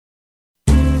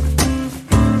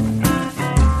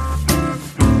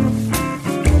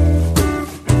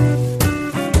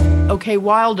Okay,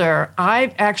 Wilder,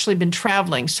 I've actually been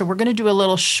traveling, so we're going to do a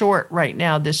little short right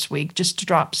now this week just to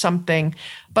drop something,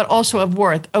 but also of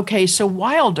worth. Okay, so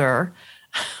Wilder,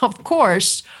 of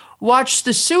course, watched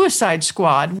The Suicide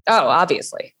Squad. Oh,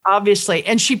 obviously. Obviously.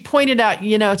 And she pointed out,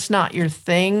 it's not your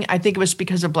thing. I think it was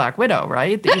because of Black Widow,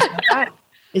 right? That you said that?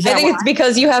 I think it's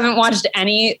because you haven't watched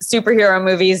any superhero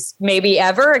movies maybe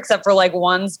ever, except for like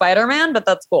one Spider-Man, but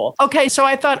that's cool. Okay, so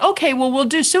I thought, okay, well, we'll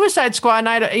do Suicide Squad. And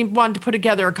I wanted to put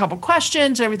together a couple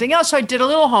questions and everything else. So I did a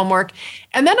little homework.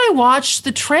 And then I watched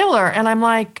the trailer and I'm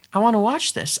like, I want to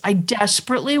watch this. I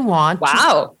desperately want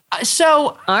Wow.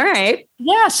 So, all right.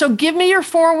 Yeah. So give me your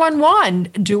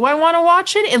 411. Do I want to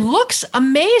watch it? It looks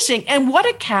amazing. And what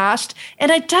a cast. And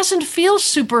it doesn't feel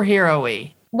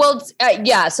superhero-y. Well,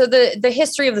 yeah. So the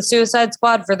history of the Suicide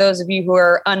Squad, for those of you who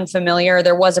are unfamiliar,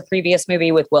 there was a previous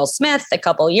movie with Will Smith a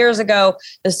couple of years ago.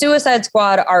 The Suicide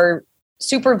Squad are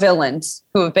super villains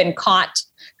who have been caught,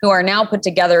 who are now put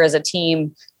together as a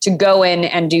team to go in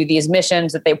and do these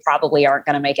missions that they probably aren't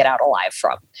going to make it out alive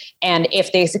from. And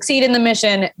if they succeed in the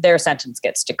mission, their sentence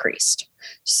gets decreased.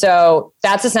 So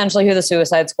that's essentially who the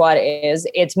Suicide Squad is.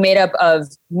 It's made up of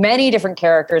many different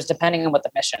characters depending on what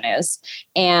the mission is.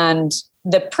 And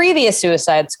the previous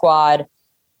Suicide Squad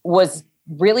was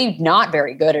really not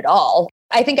very good at all.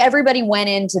 I think everybody went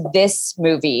into this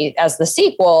movie as the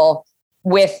sequel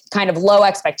with kind of low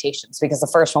expectations because the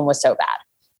first one was so bad.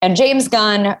 And James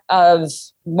Gunn of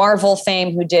Marvel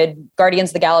fame, who did Guardians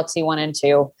of the Galaxy 1 and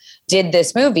 2, did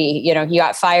this movie. He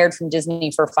got fired from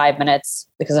Disney for 5 minutes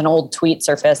because an old tweet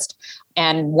surfaced.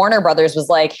 And Warner Brothers was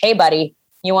like, hey, buddy,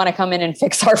 you want to come in and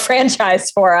fix our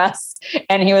franchise for us?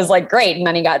 And he was like, great. And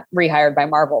then he got rehired by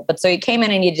Marvel. But so he came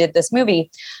in and he did this movie.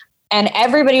 And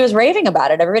everybody was raving about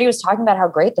it. Everybody was talking about how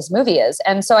great this movie is.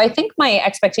 And so I think my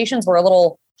expectations were a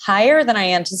little higher than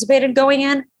I anticipated going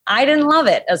in. I didn't love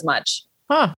it as much.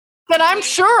 Huh. But I'm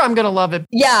sure I'm going to love it.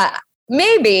 Yeah,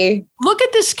 maybe. Look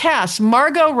at this cast.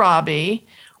 Margot Robbie,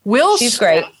 She's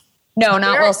great. No,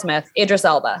 not Will Smith. Idris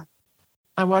Elba.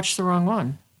 I watched the wrong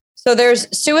one. So there's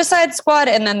Suicide Squad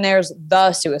and then there's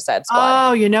The Suicide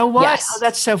Squad. Oh, you know what? Yes. Oh,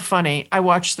 that's so funny. I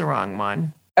watched the wrong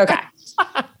one. Okay.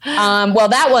 Well,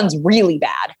 that one's really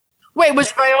bad. Wait,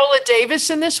 was Viola Davis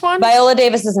in this one? Viola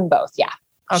Davis is in both. Yeah.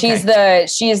 Okay.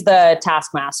 She's the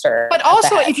Taskmaster. But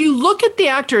also, if you look at the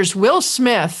actors, Will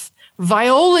Smith,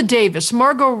 Viola Davis,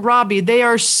 Margot Robbie, they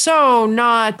are so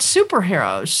not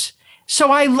superheroes.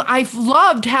 So I've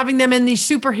loved having them in the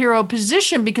superhero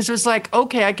position because it was like,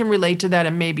 okay, I can relate to that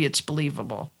and maybe it's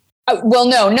believable. Well,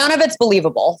 no, none of it's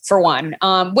believable for one,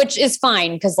 which is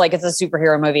fine because like it's a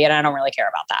superhero movie and I don't really care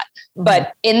about that. Mm-hmm.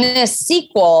 But in this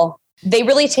sequel, they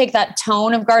really take that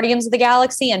tone of Guardians of the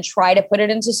Galaxy and try to put it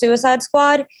into Suicide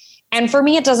Squad. And for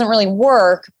me, it doesn't really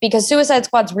work because Suicide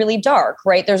Squad's really dark,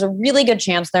 right? There's a really good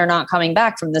chance they're not coming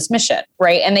back from this mission,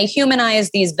 right? And they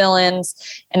humanize these villains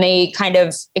and they kind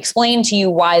of explain to you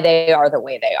why they are the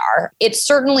way they are. It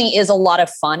certainly is a lot of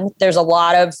fun. There's a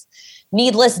lot of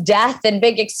needless death and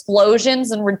big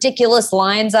explosions and ridiculous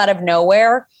lines out of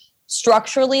nowhere.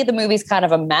 Structurally, the movie's kind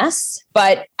of a mess,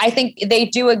 but I think they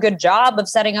do a good job of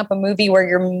setting up a movie where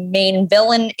your main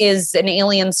villain is an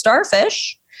alien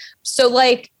starfish. So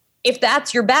like, if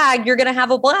that's your bag, you're going to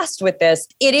have a blast with this.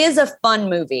 It is a fun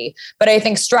movie, but I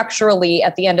think structurally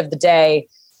at the end of the day,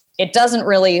 it doesn't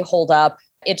really hold up.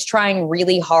 It's trying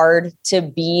really hard to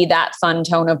be that fun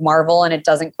tone of Marvel and it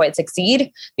doesn't quite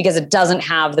succeed because it doesn't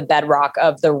have the bedrock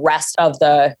of the rest of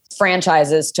the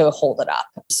franchises to hold it up.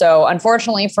 So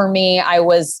unfortunately for me, I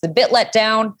was a bit let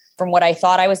down from what I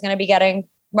thought I was going to be getting.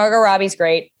 Margot Robbie's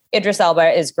great. Idris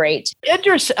Elba is great.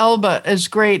 Idris Elba is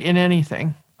great in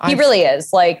anything. He really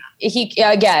is. Like he,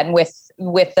 again, with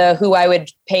the who I would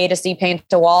pay to see paint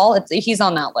a wall, he's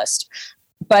on that list.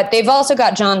 But they've also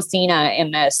got John Cena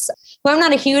in this, who I'm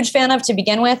not a huge fan of to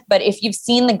begin with. But if you've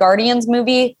seen the Guardians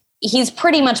movie, he's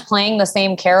pretty much playing the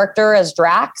same character as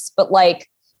Drax, but like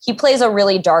he plays a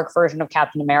really dark version of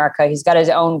Captain America. He's got his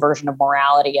own version of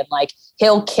morality and like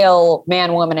he'll kill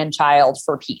man, woman, and child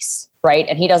for peace, right?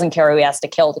 And he doesn't care who he has to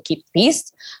kill to keep the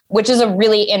peace, which is a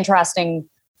really interesting,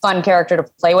 fun character to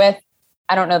play with.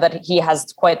 I don't know that he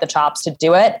has quite the chops to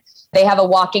do it. They have a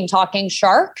walking, talking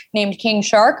shark named King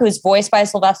Shark, who's voiced by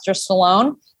Sylvester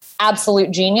Stallone. Absolute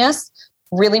genius,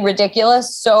 really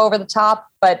ridiculous, so over the top,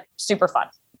 but super fun.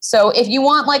 So if you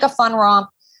want like a fun romp,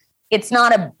 it's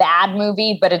not a bad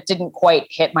movie, but it didn't quite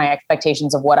hit my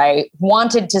expectations of what I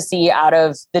wanted to see out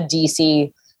of the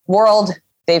DC world.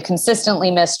 They've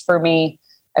consistently missed for me.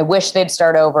 I wish they'd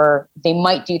start over. They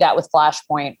might do that with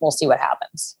Flashpoint. We'll see what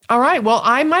happens. All right. Well,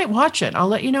 I might watch it. I'll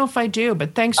let you know if I do,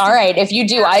 but thanks. All right. If you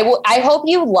do, I hope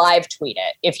you live tweet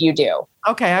it if you do.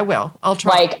 Okay, I will. I'll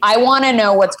try. Like, I want to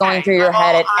know what's going through your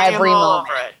head at every moment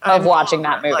of watching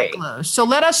that movie. So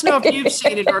let us know if you've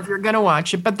seen it or if you're going to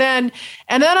watch it. But then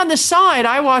on the side,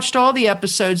 I watched all the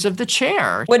episodes of The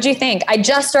Chair. What'd you think? I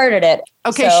just started it.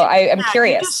 Okay, so I'm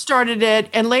curious. You just started it.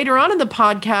 And later on in the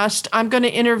podcast, I'm going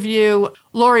to interview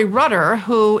Lori Rutter,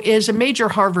 who is a major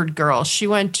Harvard girl. She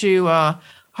went to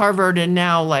Harvard and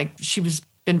now she's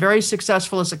been very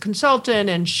successful as a consultant,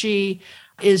 and she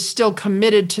is still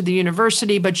committed to the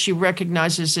university, but she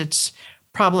recognizes its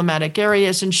problematic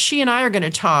areas. And she and I are going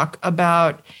to talk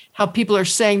about how people are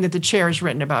saying that The Chair is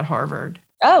written about Harvard.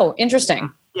 Oh,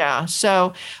 interesting. Yeah.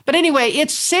 So, but anyway,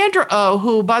 it's Sandra Oh,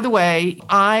 who, by the way,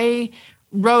 I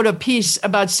wrote a piece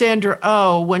about Sandra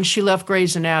Oh when she left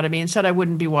Grey's Anatomy and said I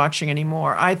wouldn't be watching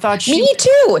anymore. I thought Me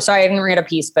too. Sorry, I didn't read a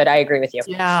piece, but I agree with you.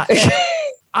 Yeah.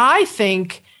 I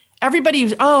think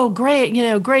everybody,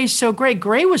 Grey, Grey's so great.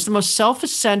 Grey was the most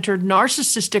self-centered,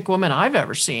 narcissistic woman I've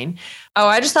ever seen. Oh,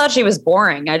 I just thought she was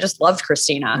boring. I just loved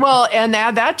Christina. Well, and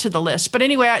add that to the list. But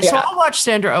anyway, so I'll watch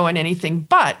Sandra Oh in anything.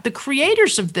 But the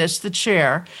creators of this, The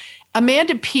Chair,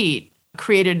 Amanda Peet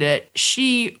created it.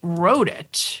 She wrote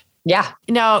it. Yeah.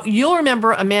 Now, you'll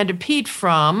remember Amanda Peet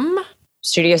from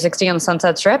Studio 60 on the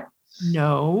Sunset Strip?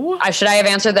 No. Should I have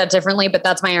answered that differently? But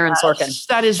that's my Aaron Sorkin.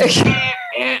 That is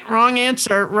wrong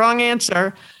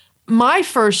answer. My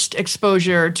first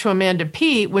exposure to Amanda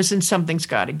Peet was in Something's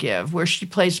Gotta Give, where she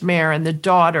plays Maren, the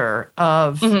daughter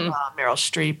of Meryl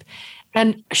Streep.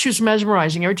 And she was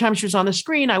mesmerizing. Every time she was on the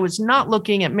screen, I was not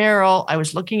looking at Meryl. I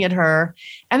was looking at her.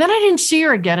 And then I didn't see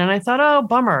her again. And I thought, oh,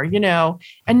 bummer,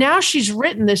 And now she's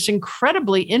written this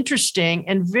incredibly interesting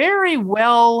and very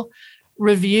well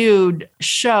reviewed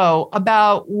show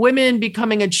about women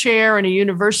becoming a chair in a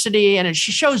university. And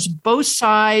she shows both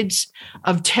sides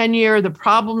of tenure, the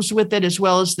problems with it, as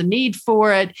well as the need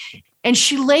for it. And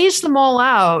she lays them all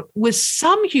out with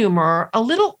some humor, a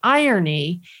little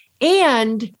irony,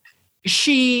 and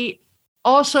she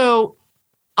also,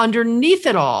 underneath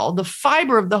it all, the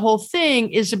fiber of the whole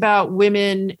thing is about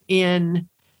women in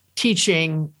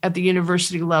teaching at the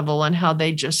university level and how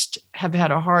they just have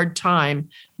had a hard time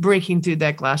breaking through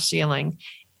that glass ceiling.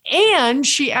 And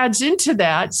she adds into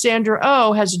that, Sandra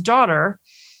Oh has a daughter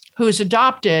who is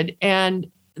adopted,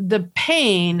 and the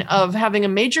pain of having a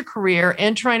major career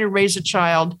and trying to raise a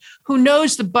child who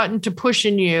knows the button to push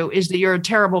in you is that you're a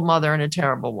terrible mother and a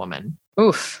terrible woman.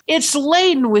 Oof. It's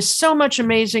laden with so much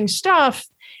amazing stuff.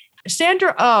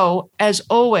 Sandra Oh, as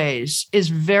always, is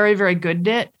very, very good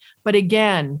at it. But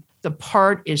again, the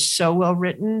part is so well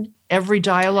written. Every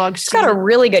dialogue. It's got a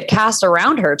really good cast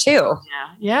around her too.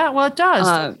 Yeah. Well, it does.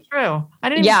 That's true.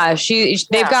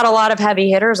 They've got a lot of heavy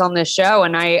hitters on this show,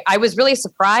 and I was really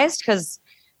surprised because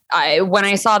when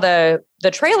I saw the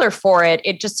trailer for it,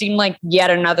 it just seemed like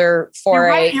yet another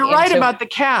foray. You're right about the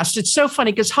cast. It's so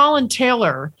funny because Holland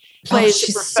Taylor plays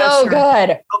she's the professor. So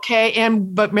good. Okay,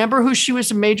 but remember who she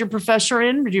was a major professor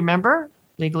in? Do you remember?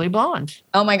 Legally Blonde.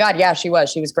 Oh my God, yeah, she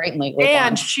was. She was great in Legally Blonde.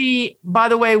 And she, by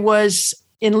the way, was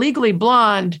in Legally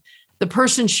Blonde. The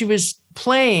person she was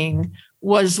playing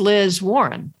was Liz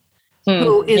Warren,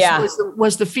 who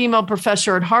was the female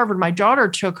professor at Harvard. My daughter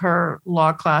took her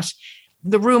law class.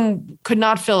 The room could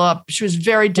not fill up. She was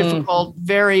very difficult,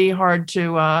 very hard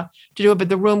to do it, but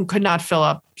the room could not fill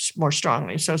up more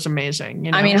strongly. So it's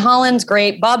amazing. I mean, Holland's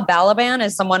great. Bob Balaban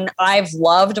is someone I've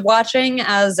loved watching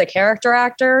as a character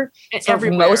actor for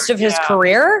most of his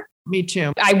career. Me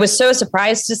too. I was so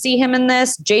surprised to see him in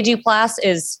this. J. Duplass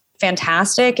is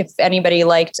fantastic. If anybody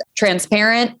liked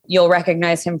Transparent, you'll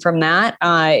recognize him from that.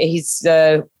 He's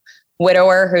the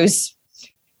widower who's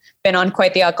been on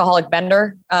quite the alcoholic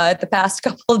bender the past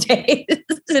couple of days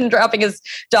and dropping his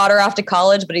daughter off to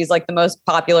college, but he's like the most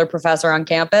popular professor on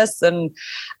campus. And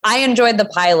I enjoyed the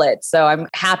pilot, so I'm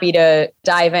happy to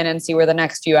dive in and see where the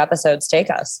next few episodes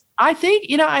take us. I think,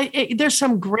 there's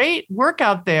some great work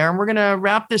out there, and we're going to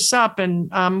wrap this up and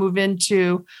move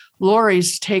into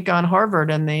Lori's take on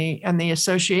Harvard and the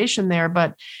association there.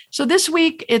 But so this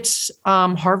week it's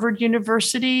Harvard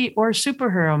University or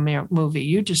superhero movie.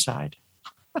 You decide.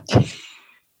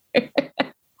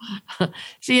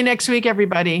 See you next week,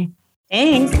 everybody.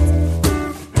 Thanks.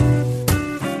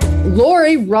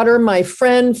 Lori Rutter, my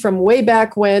friend from way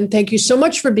back when, thank you so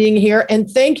much for being here. And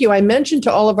thank you. I mentioned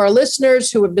to all of our listeners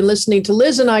who have been listening to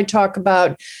Liz and I talk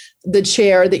about the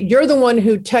chair, that you're the one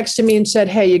who texted me and said,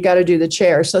 hey, you got to do the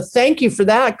chair. So thank you for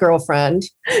that, girlfriend.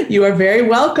 You are very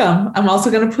welcome. I'm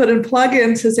also going to put a plug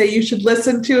in to say you should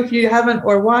listen to, if you haven't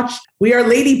or watched, We Are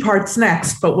Lady Parts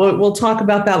next, but we'll talk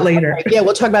about that later. Okay, yeah,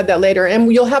 we'll talk about that later.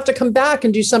 And you'll have to come back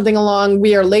and do something along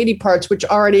We Are Lady Parts, which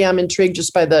already I'm intrigued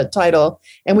just by the title.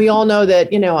 And we all know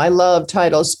that, I love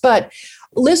titles. But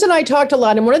Liz and I talked a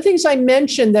lot. And one of the things I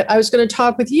mentioned that I was going to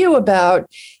talk with you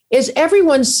about is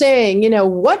everyone saying,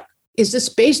 what is this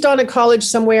based on a college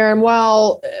somewhere? And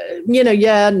while,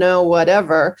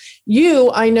 whatever.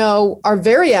 You, I know, are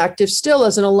very active still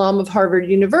as an alum of Harvard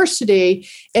University,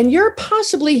 and you're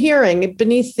possibly hearing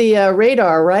beneath the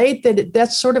radar, right?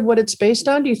 That's sort of what it's based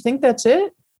on. Do you think that's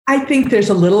it? I think there's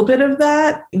a little bit of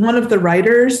that. One of the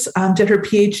writers did her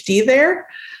PhD there.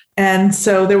 And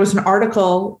so there was an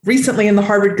article recently in the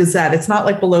Harvard Gazette. It's not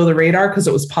like below the radar because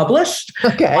it was published.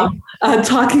 Okay.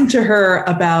 Talking to her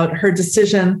about her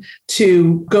decision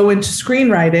to go into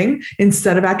screenwriting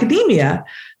instead of academia.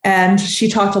 And she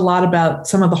talked a lot about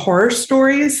some of the horror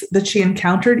stories that she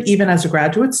encountered even as a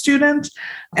graduate student.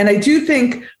 And I do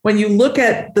think when you look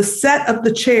at the set of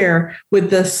The Chair with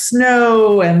the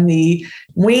snow and the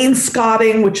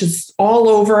wainscoting, which is all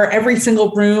over every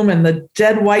single room, and the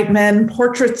dead white men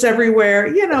portraits everywhere,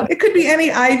 it could be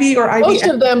any Ivy or Ivy. Most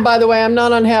of them, by the way, I'm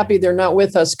not unhappy they're not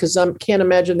with us because I can't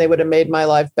imagine they would have made my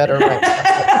life better right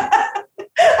now.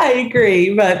 I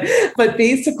agree. But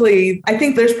basically, I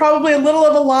think there's probably a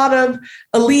lot of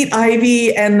elite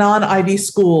Ivy and non-Ivy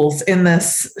schools in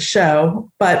this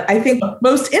show. But I think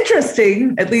most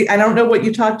interesting, at least, I don't know what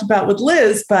you talked about with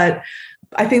Liz, but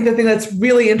I think the thing that's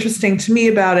really interesting to me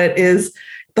about it is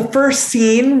the first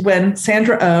scene when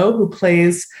Sandra Oh, who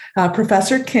plays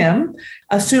Professor Kim,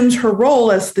 assumes her role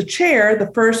as the chair,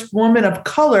 the first woman of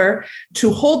color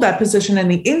to hold that position in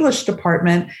the English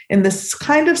department in this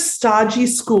kind of stodgy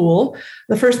school.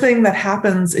 The first thing that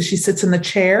happens is she sits in the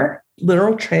chair,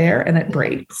 literal chair, and it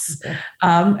breaks.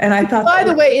 And I thought, by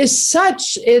the way, it's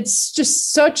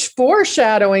just such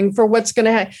foreshadowing for what's going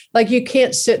to happen. Like, you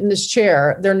can't sit in this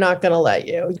chair. They're not going to let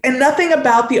you. And nothing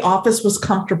about the office was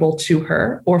comfortable to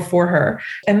her or for her.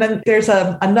 And then there's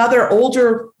another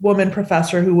older woman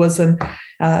professor who was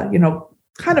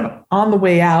kind of on the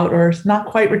way out, or not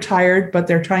quite retired, but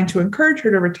they're trying to encourage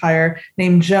her to retire,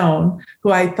 named Joan,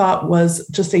 who I thought was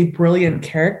just a brilliant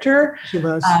character. She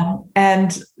was.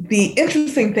 And the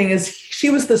interesting thing is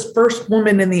she was this first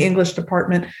woman in the English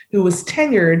department who was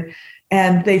tenured,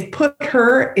 and they've put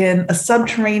her in a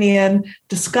subterranean,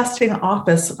 disgusting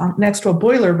office next to a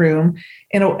boiler room.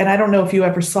 And I don't know if you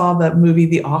ever saw the movie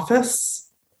The Office.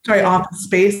 Office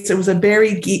Space. It was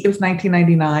it was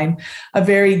 1999, a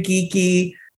very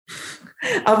geeky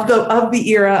of the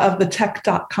era of the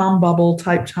tech.com bubble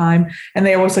type time. And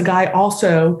there was a guy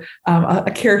also, a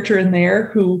character in there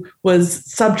who was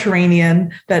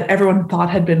subterranean that everyone thought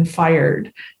had been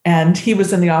fired. And he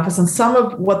was in the office. And some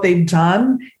of what they've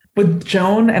done with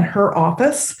Joan and her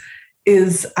office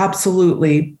is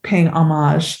absolutely paying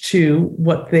homage to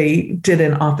what they did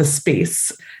in Office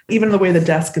Space. Even the way the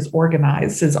desk is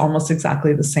organized is almost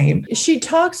exactly the same. She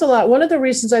talks a lot. One of the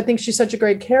reasons I think she's such a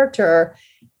great character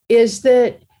is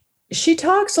that she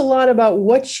talks a lot about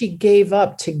what she gave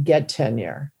up to get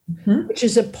tenure, which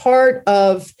is a part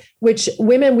of which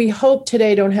women, we hope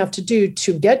today, don't have to do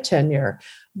to get tenure.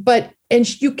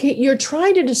 You're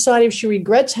trying to decide if she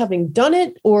regrets having done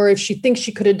it or if she thinks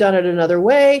she could have done it another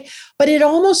way. But it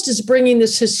almost is bringing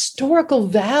this historical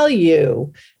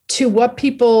value to what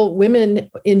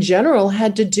women in general,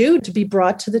 had to do to be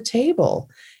brought to the table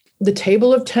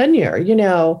of tenure,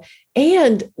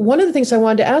 And one of the things I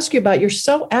wanted to ask you about, you're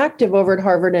so active over at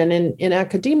Harvard and in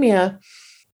academia.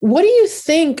 What do you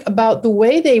think about the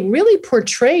way they really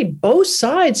portrayed both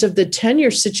sides of the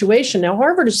tenure situation? Now,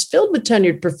 Harvard is filled with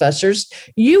tenured professors.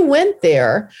 You went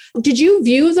there. Did you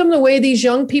view them the way these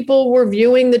young people were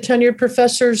viewing the tenured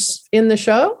professors in the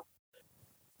show?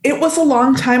 It was a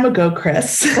long time ago,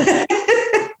 Chris.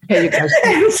 Okay, you guys.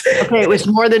 Okay, it was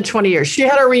more than 20 years. She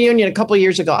had a reunion a couple of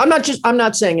years ago. I'm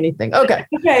not saying anything. Okay.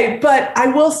 Okay, but I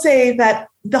will say that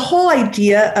the whole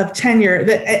idea of tenure,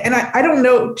 and I don't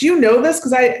know, do you know this?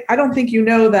 Because I don't think you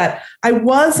know that I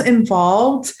was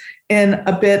involved in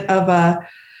a bit of a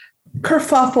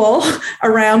kerfuffle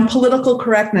around political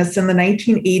correctness in the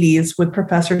 1980s with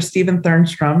Professor Stephen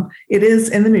Thernstrom. It is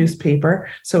in the newspaper,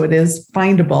 so it is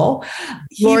findable.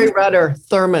 Lori Rutter,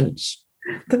 Thurmans.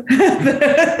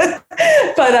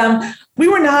 But we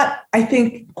were not, I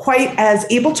think, quite as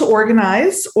able to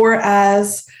organize or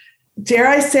as, dare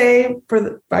I say,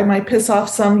 I might piss off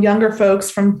some younger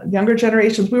folks from younger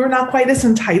generations, we were not quite as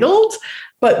entitled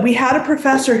But we had a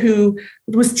professor who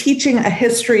was teaching a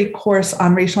history course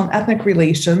on racial and ethnic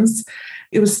relations.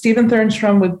 It was Stephen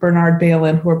Thernstrom with Bernard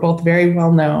Balin, who are both very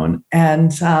well known.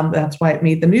 And that's why it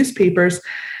made the newspapers.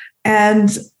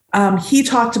 And he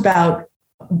talked about,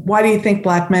 why do you think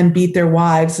Black men beat their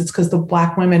wives? It's because the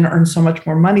Black women earn so much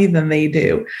more money than they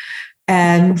do.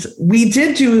 And we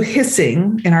did do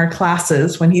hissing in our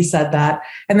classes when he said that.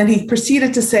 And then he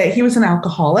proceeded to say he was an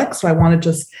alcoholic. So I want to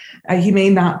just, he may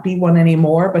not be one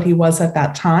anymore, but he was at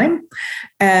that time.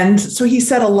 And so he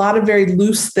said a lot of very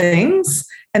loose things.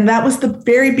 And that was the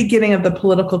very beginning of the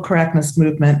political correctness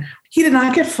movement. He did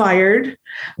not get fired.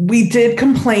 We did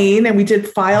complain, and we did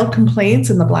file complaints,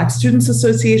 and the Black Students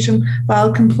Association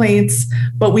filed complaints,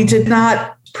 but we did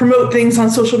not promote things on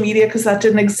social media because that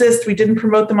didn't exist. We didn't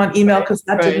promote them on email because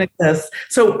that didn't exist.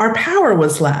 So our power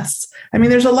was less. I mean,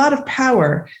 there's a lot of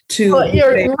power to. Well,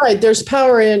 you're right. There's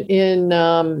power in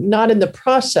not in the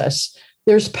process.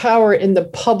 There's power in the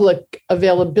public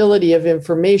availability of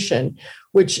information,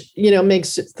 which,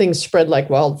 makes things spread like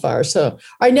wildfire. So, all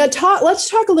right, now let's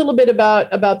talk a little bit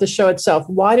about the show itself.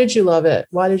 Why did you love it?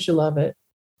 Why did you love it?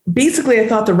 Basically, I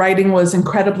thought the writing was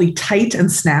incredibly tight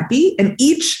and snappy, and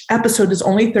each episode is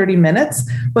only 30 minutes,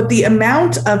 but the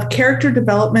amount of character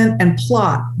development and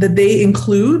plot that they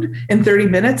include in 30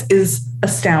 minutes is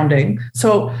astounding.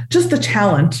 So just the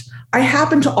talent. I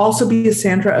happen to also be a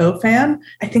Sandra Oh fan.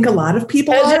 I think a lot of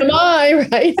people are. As am I,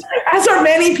 right? As are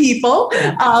many people.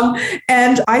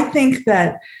 And I think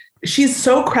that she's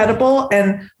so credible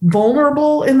and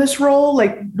vulnerable in this role.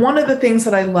 Like, one of the things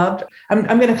that I loved, I'm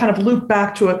going to kind of loop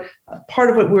back to a part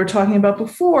of what we were talking about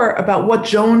before about what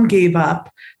Joan gave up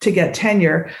to get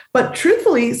tenure. But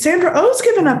truthfully, Sandra Oh's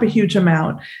given up a huge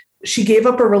amount. She gave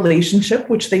up a relationship,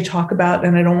 which they talk about,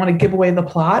 and I don't want to give away the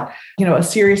plot, a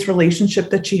serious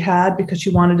relationship that she had because she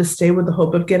wanted to stay with the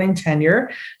hope of getting tenure.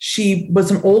 She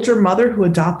was an older mother who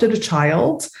adopted a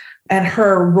child, and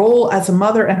her role as a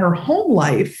mother and her home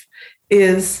life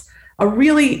is a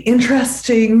really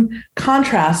interesting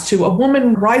contrast to a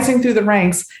woman rising through the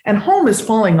ranks and home is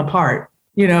falling apart.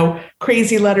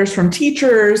 Crazy letters from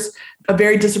teachers, a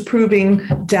very disapproving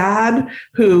dad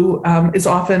who is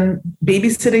often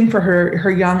babysitting for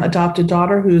her young adopted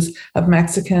daughter who's of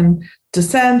Mexican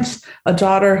descent, a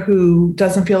daughter who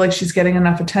doesn't feel like she's getting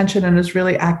enough attention and is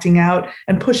really acting out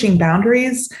and pushing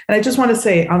boundaries. And I just want to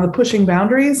say, on the pushing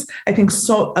boundaries, I think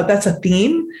that's a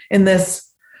theme in this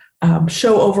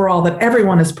show overall, that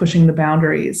everyone is pushing the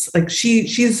boundaries. Like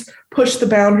she's pushed the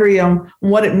boundary on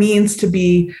what it means to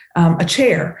be a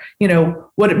chair,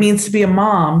 what it means to be a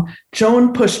mom.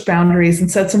 Joan pushed boundaries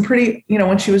and said some pretty,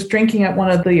 when she was drinking at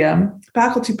one of the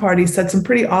faculty parties, said some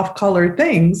pretty off-color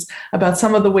things about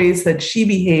some of the ways that she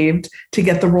behaved to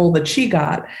get the role that she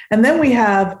got. And then we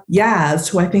have Yaz,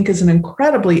 who I think is an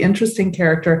incredibly interesting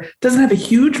character, doesn't have a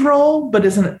huge role, but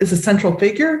is a central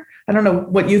figure. I don't know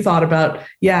what you thought about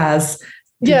Yaz.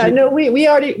 Wilder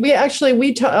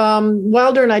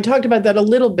and I talked about that a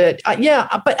little bit.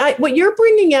 But what you're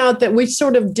bringing out that we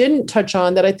sort of didn't touch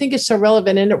on that I think is so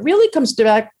relevant, and it really comes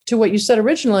back to what you said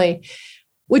originally,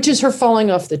 which is her falling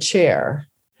off the chair.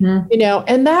 Mm-hmm.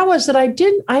 And that was that I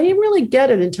didn't really get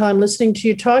it until I'm listening to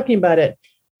you talking about it.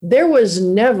 There was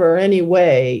never any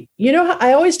way,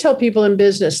 I always tell people in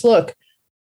business, look,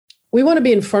 we want to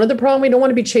be in front of the problem. We don't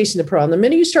want to be chasing the problem. The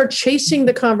minute you start chasing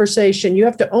the conversation, you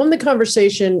have to own the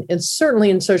conversation, and certainly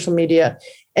in social media.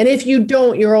 And if you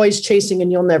don't, you're always chasing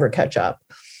and you'll never catch up.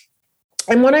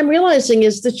 And what I'm realizing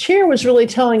is the chair was really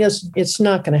telling us it's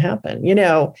not going to happen,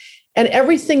 and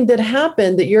everything that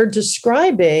happened that you're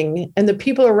describing and the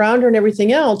people around her and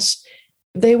everything else,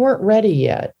 they weren't ready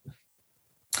yet,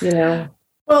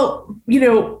 Well,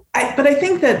 but I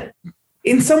think that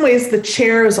in some ways, the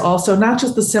chair is also not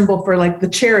just the symbol for like the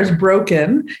chair is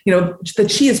broken,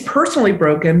 that she is personally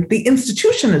broken, the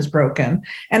institution is broken.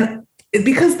 And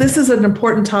because this is an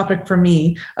important topic for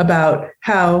me about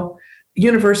how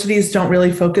universities don't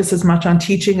really focus as much on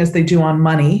teaching as they do on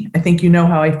money. I think you know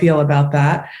how I feel about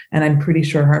that. And I'm pretty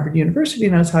sure Harvard University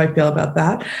knows how I feel about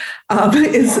that,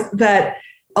 is that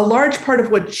a large part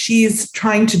of what she's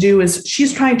trying to do is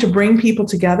she's trying to bring people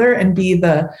together and be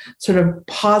the sort of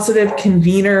positive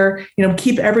convener,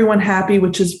 keep everyone happy,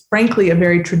 which is frankly a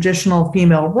very traditional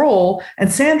female role.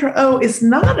 And Sandra Oh has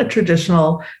not had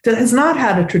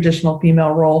a traditional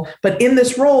female role, but in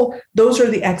this role, those are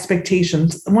the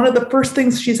expectations. One of the first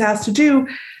things she's asked to do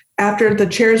after the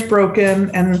chair's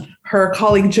broken and her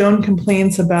colleague Joan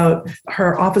complains about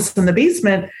her office in the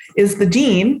basement is the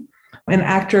dean, an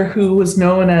actor who was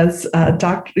known as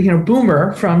Dr.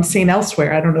 Boomer from St.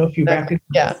 Elsewhere. I don't know if you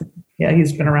recognize him. Yeah,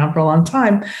 he's been around for a long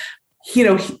time.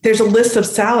 There's a list of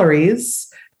salaries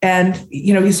And,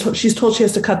 she's told she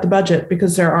has to cut the budget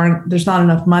because there's not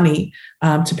enough money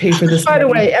to pay for this. By the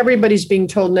way, everybody's being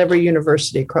told in every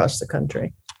university across the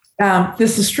country.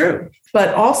 This is true.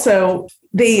 But also,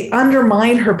 they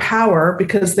undermine her power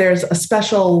because there's a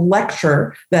special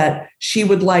lecture that she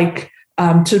would like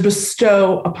to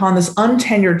bestow upon this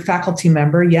untenured faculty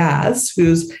member, Yaz,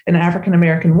 who's an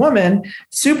African-American woman,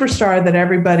 superstar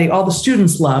that all the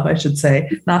students love, I should say,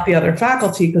 not the other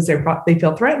faculty because they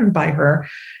feel threatened by her.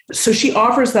 So she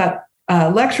offers that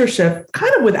lectureship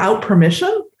kind of without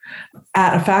permission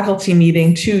at a faculty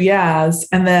meeting to Yaz.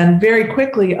 And then very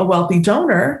quickly, a wealthy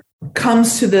donor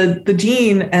comes to the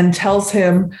dean and tells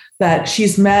him that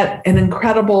she's met an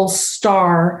incredible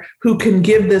star who can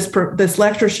give this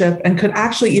lectureship and could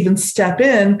actually even step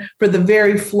in for the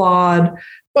very flawed.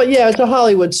 Well, yeah, it's a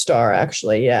Hollywood star,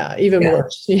 actually. Yeah, even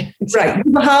worse. Yeah,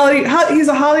 exactly. Right. He's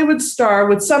a Hollywood star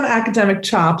with some academic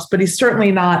chops, but he's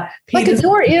certainly not.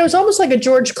 It's almost like a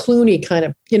George Clooney kind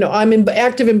of, I'm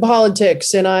active in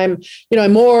politics and I'm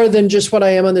more than just what I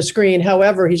am on the screen.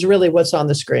 However, he's really what's on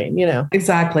the screen,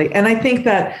 Exactly. And I think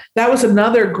that was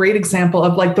another great example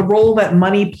of like the role that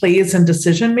money plays in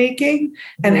decision making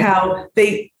and how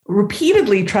they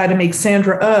repeatedly try to make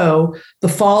Sandra Oh the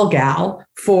fall gal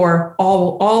for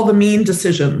all the mean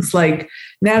decisions. Like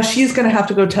now she's going to have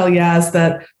to go tell Yaz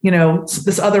that,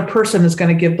 this other person is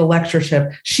going to give the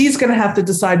lectureship. She's going to have to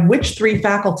decide which 3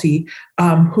 faculty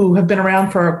who have been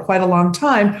around for quite a long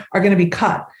time are going to be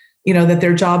cut, that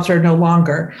their jobs are no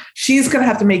longer. She's going to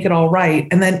have to make it all right.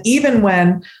 And then even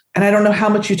when, and I don't know how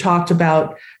much you talked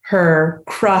about her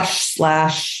crush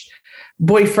 /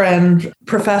 boyfriend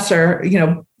professor,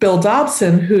 Bill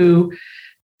Dobson, who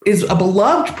is a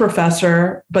beloved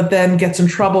professor, but then gets in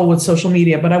trouble with social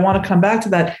media. But I want to come back to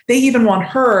that. They even want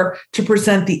her to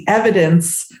present the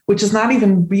evidence, which is not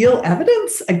even real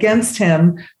evidence against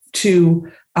him,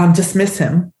 to dismiss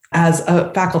him as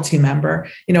a faculty member,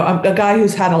 a guy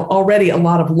who's had already a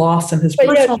lot of loss in his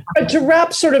personal life. But to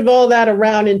wrap sort of all that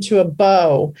around into a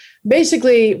bow,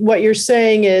 basically what you're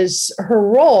saying is her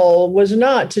role was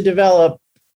not to develop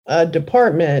a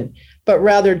department, but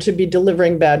rather to be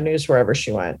delivering bad news wherever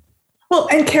she went. Well,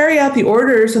 and carry out the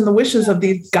orders and the wishes of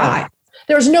these guys.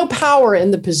 There was no power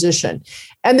in the position.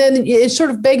 And then it sort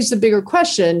of begs the bigger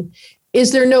question,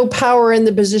 is there no power in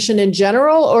the position in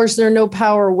general, or is there no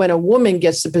power when a woman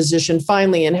gets the position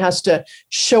finally and has to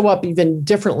show up even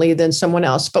differently than someone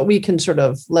else? But we can sort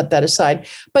of let that aside.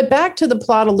 But back to the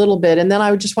plot a little bit, and then I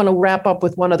would just want to wrap up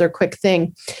with one other quick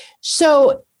thing.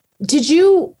 So did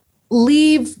you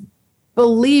leave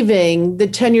believing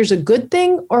that tenure is a good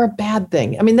thing or a bad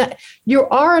thing? I mean, that you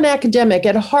are an academic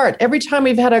at heart. Every time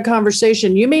we've had a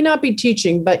conversation, you may not be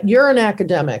teaching, but you're an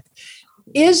academic.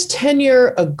 Is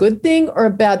tenure a good thing or a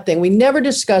bad thing? We never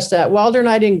discussed that. Wilder and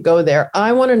I didn't go there.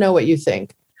 I want to know what you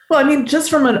think. Well, I mean, just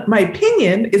from my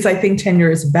opinion is I think tenure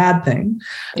is a bad thing.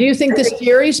 Do you think the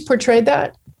series portrayed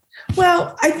that?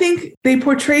 Well, I think they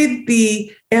portrayed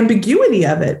the ambiguity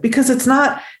of it because it's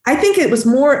not, I think it was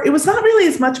not really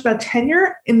as much about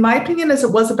tenure, in my opinion, as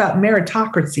it was about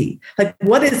meritocracy. Like,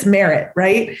 what is merit,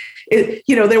 right?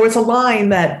 There was a line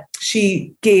that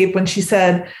she gave when she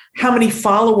said how many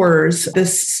followers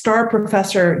this star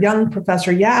professor, young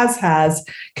Professor Yaz has,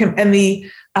 and the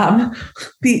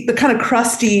kind of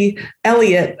crusty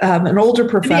Elliot, an older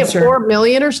professor. Did he have 4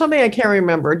 million or something? I can't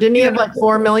remember. Didn't he have like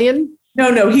 4 million?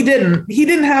 No, he didn't. He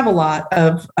didn't have a lot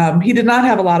of, he did not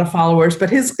have a lot of followers, but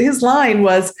his line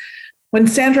was when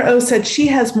Sandra Oh said she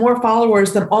has more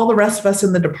followers than all the rest of us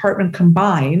in the department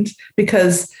combined,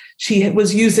 because she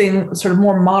was using sort of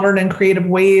more modern and creative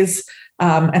ways.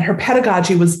 And her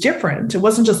pedagogy was different. It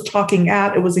wasn't just talking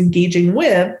at, it was engaging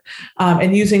with,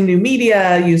 and using new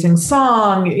media, using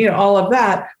song, all of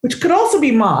that, which could also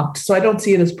be mocked. So I don't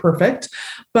see it as perfect,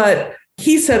 but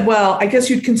he said, well, I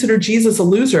guess you'd consider Jesus a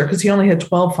loser because he only had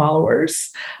 12 followers.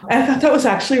 And I thought that was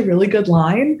actually a really good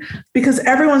line because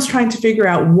everyone's trying to figure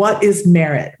out what is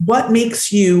merit, what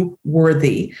makes you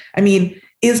worthy. I mean,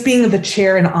 is being the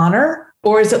chair an honor?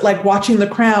 Or is it like watching The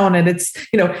Crown and it's,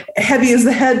 heavy is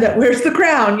the head that wears the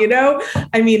crown,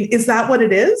 I mean, is that what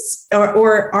it is?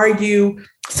 Or are you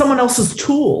someone else's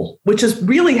tool, which is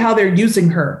really how they're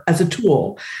using her as a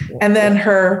tool? And then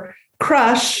her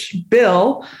crush,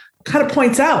 Bill, kind of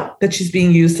points out that she's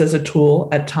being used as a tool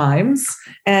at times.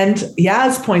 And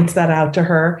Yaz points that out to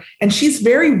her, and she's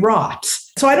very wrought.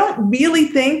 So I don't really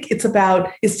think it's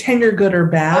about, is tenure good or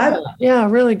bad? Yeah,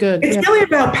 really good. It's really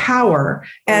about power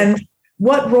and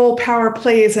what role power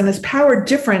plays. And is power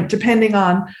different depending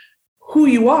on who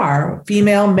you are,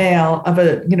 female, male, of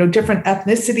a different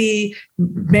ethnicity,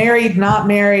 married, not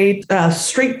married,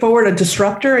 straightforward, a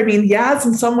disruptor. I mean, Yaz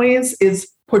in some ways is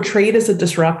portrayed as a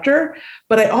disruptor,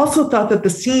 but I also thought that the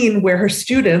scene where her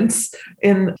students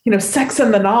in Sex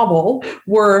and the Novel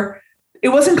it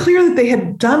wasn't clear that they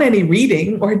had done any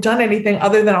reading or had done anything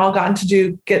other than all gotten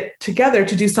to get together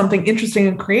to do something interesting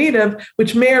and creative,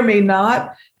 which may or may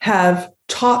not have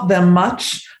taught them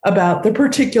much about the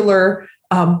particular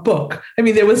book. I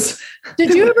mean,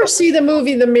 Did you ever see the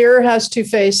movie The Mirror Has Two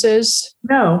Faces?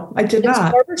 No, I did not.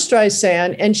 It's Barbara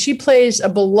Streisand, and she plays a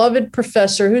beloved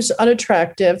professor who's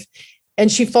unattractive,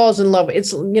 and she falls in love.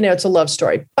 It's a love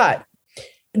story, but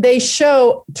they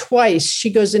show twice she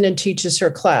goes in and teaches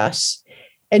her class.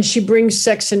 And she brings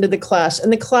sex into the class,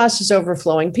 and the class is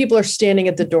overflowing. People are standing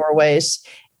at the doorways,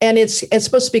 and it's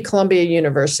supposed to be Columbia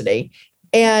University.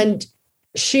 And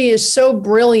she is so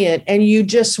brilliant, and you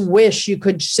just wish you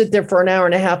could sit there for an hour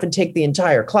and a half and take the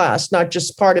entire class, not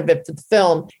just part of it for the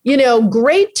film.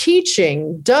 Great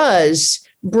teaching does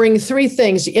bring three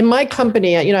things. In my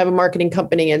company, I have a marketing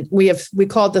company, and we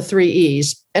call it the 3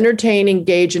 E's: entertain,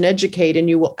 engage, and educate, and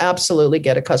you will absolutely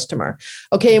get a customer.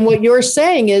 Okay. And what you're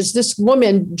saying is this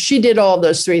woman, she did all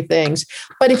those three things.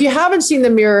 But if you haven't seen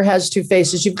The Mirror Has Two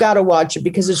Faces, you've got to watch it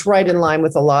because it's right in line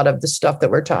with a lot of the stuff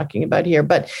that we're talking about here.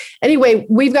 But anyway,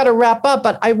 we've got to wrap up,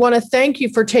 but I want to thank you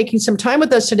for taking some time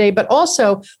with us today. But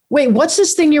also, wait, what's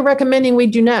this thing you're recommending we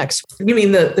do next? You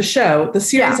mean the show, the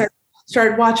series I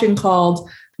started watching called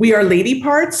We Are Lady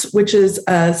Parts, which is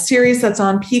a series that's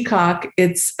on Peacock.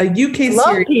 It's a UK Love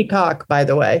series. Peacock, by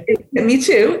the way. Me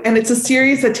too. And it's a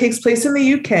series that takes place in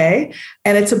the UK.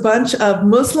 And it's a bunch of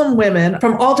Muslim women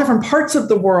from all different parts of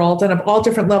the world and of all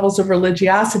different levels of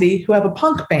religiosity who have a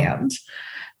punk band.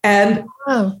 And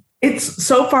it's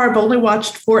so far, I've only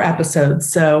watched 4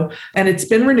 episodes. And it's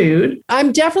been renewed.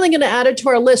 I'm definitely going to add it to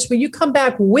our list. Will you come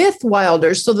back with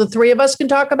Wilder so the three of us can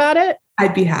talk about it?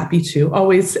 I'd be happy to.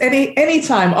 Always,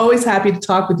 anytime, always happy to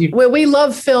talk with you. Well, we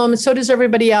love film, and so does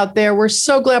everybody out there. We're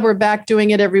so glad we're back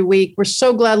doing it every week. We're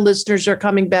so glad listeners are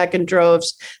coming back in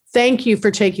droves. Thank you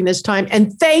for taking this time,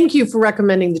 and thank you for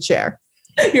recommending The Chair.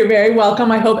 You're very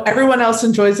welcome. I hope everyone else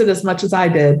enjoys it as much as I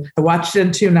did. I watched it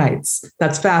in 2 nights.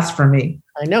 That's fast for me.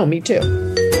 I know, me too.